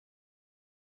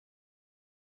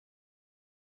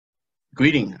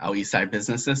Greeting our Eastside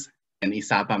businesses and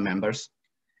ESABA members.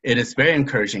 It is very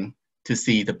encouraging to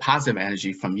see the positive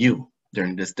energy from you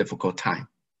during this difficult time.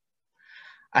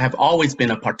 I have always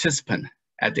been a participant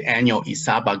at the annual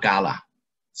ESABA Gala,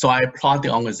 so I applaud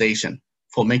the organization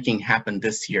for making it happen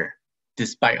this year,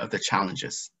 despite of the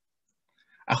challenges.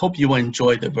 I hope you will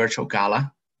enjoy the virtual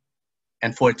gala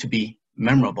and for it to be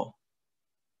memorable.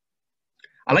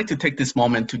 I'd like to take this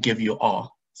moment to give you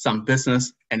all some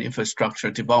business and infrastructure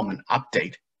development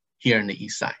update here in the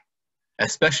Eastside,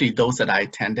 especially those that I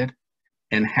attended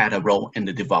and had a role in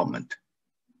the development.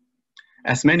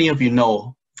 As many of you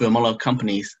know, Vermont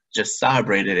Companies just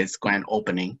celebrated its grand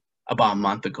opening about a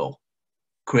month ago,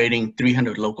 creating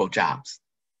 300 local jobs.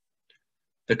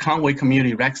 The Conway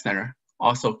Community Rec Center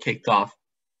also kicked off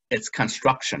its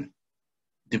construction,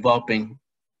 developing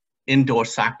indoor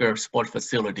soccer sport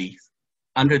facilities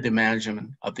under the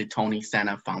management of the Tony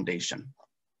Santa Foundation.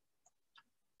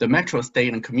 The Metro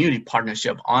State and Community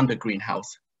Partnership on the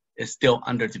greenhouse is still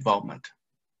under development.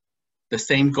 The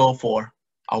same goal for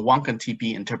our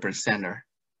Wankan-TP Interpretive Center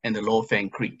in the Lower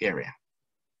Foung Creek area.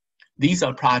 These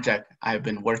are projects I have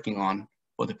been working on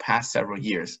for the past several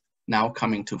years, now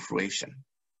coming to fruition.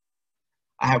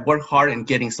 I have worked hard in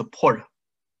getting support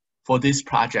for this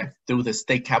project through the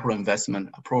State Capital Investment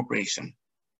Appropriation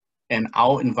and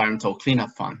our Environmental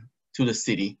Cleanup Fund to the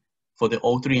city for the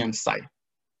O3M site,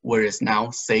 where it's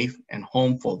now safe and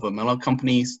home for Vermont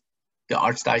Companies, the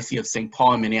Archdiocese of St.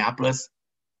 Paul and Minneapolis,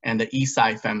 and the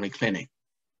Eastside Family Clinic.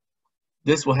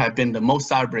 This would have been the most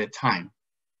celebrated time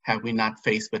had we not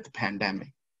faced with the pandemic.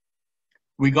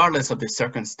 Regardless of the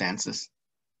circumstances,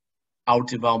 our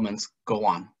developments go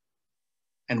on,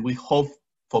 and we hope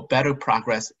for better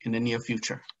progress in the near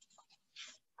future.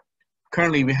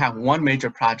 Currently, we have one major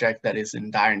project that is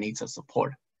in dire needs of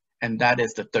support, and that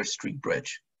is the 3rd Street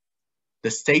Bridge.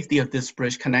 The safety of this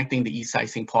bridge connecting the Eastside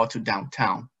St. Paul to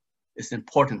downtown is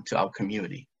important to our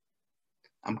community.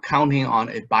 I'm counting on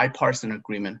a bipartisan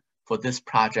agreement for this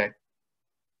project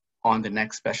on the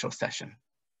next special session.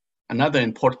 Another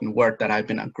important work that I've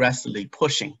been aggressively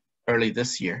pushing early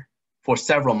this year for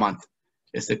several months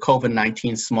is the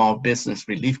COVID-19 Small Business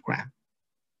Relief Grant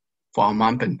for our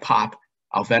mom and pop,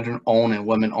 our veteran-owned and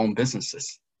women-owned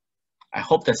businesses. I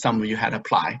hope that some of you had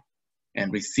applied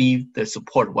and received the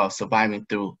support while surviving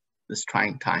through this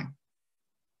trying time.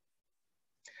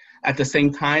 At the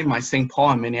same time, my St.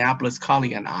 Paul and Minneapolis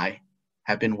colleague and I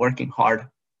have been working hard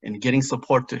in getting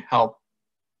support to help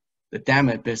the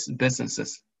damaged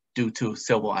businesses due to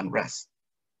civil unrest,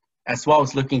 as well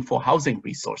as looking for housing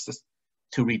resources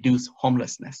to reduce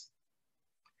homelessness.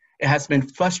 It has been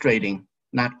frustrating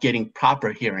not getting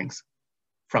proper hearings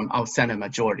from our Senate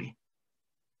majority.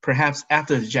 Perhaps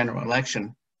after the general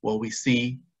election will we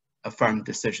see a firm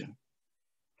decision.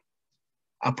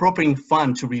 Appropriating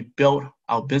funds to rebuild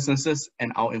our businesses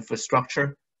and our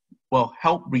infrastructure will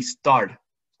help restart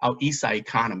our Eastside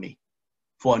economy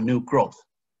for a new growth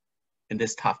in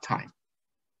this tough time.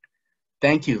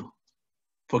 Thank you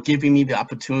for giving me the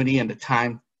opportunity and the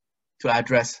time to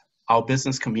address our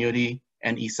business community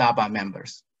and ESABA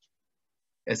members.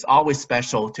 It's always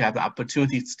special to have the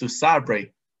opportunities to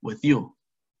celebrate with you,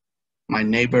 my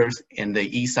neighbors in the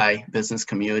Eastside business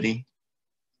community.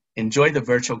 Enjoy the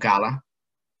virtual gala,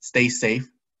 stay safe,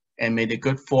 and may the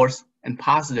good force and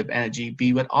positive energy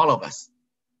be with all of us.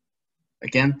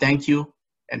 Again, thank you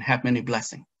and have many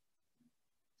blessings.